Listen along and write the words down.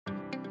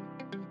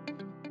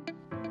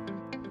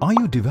Are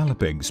you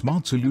developing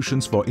smart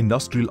solutions for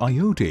industrial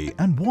IoT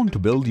and want to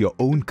build your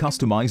own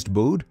customized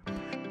board?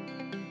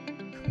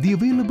 The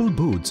available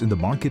boards in the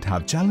market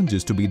have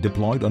challenges to be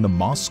deployed on a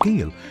mass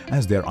scale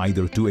as they're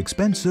either too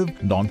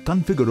expensive,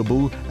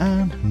 non-configurable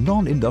and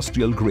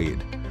non-industrial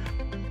grade.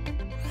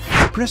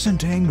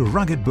 Presenting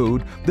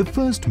RuggedBoard, the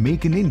first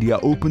make-in-India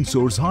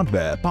open-source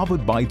hardware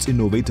powered by its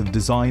innovative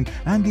design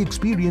and the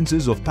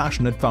experiences of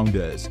passionate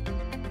founders.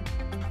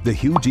 The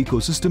huge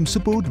ecosystem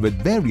support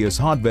with various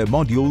hardware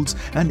modules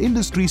and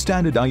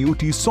industry-standard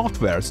IoT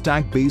software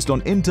stack based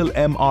on Intel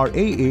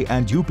MRAA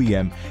and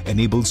UPM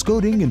enables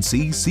coding in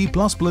C, C++,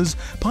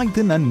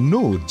 Python and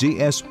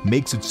Node.js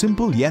makes it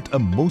simple yet a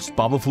most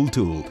powerful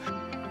tool.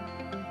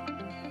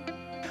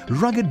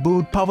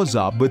 RuggedBoard powers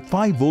up with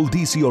 5V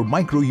DC or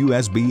micro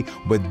USB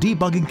with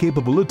debugging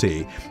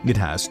capability. It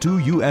has 2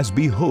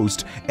 USB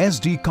hosts,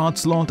 SD card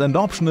slot and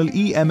optional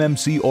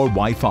eMMC or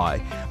Wi-Fi,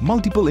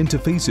 multiple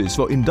interfaces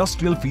for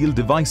industrial field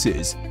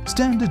devices,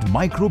 standard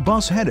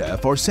Mikro-BUS header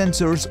for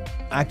sensors,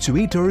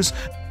 actuators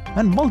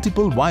and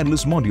multiple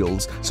wireless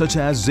modules such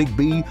as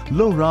zigbee,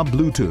 LoRa,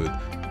 Bluetooth.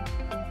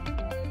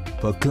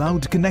 For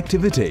cloud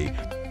connectivity,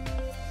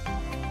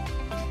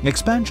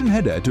 expansion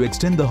header to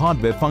extend the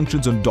hardware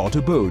functions on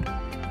daughter board.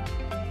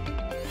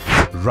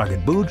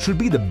 RuggedBoard should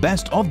be the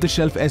best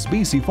off-the-shelf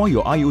SBC for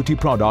your IoT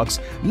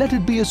products. Let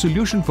it be a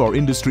solution for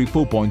Industry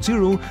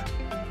 4.0,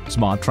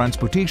 smart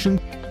transportation,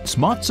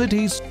 smart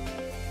cities,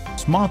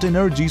 smart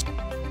energy,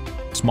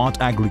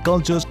 smart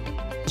agriculture,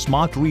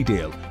 smart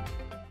retail.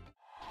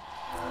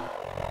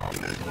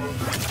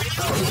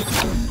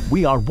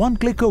 We are one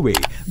click away.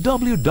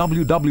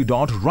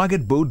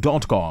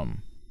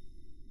 www.ruggedboard.com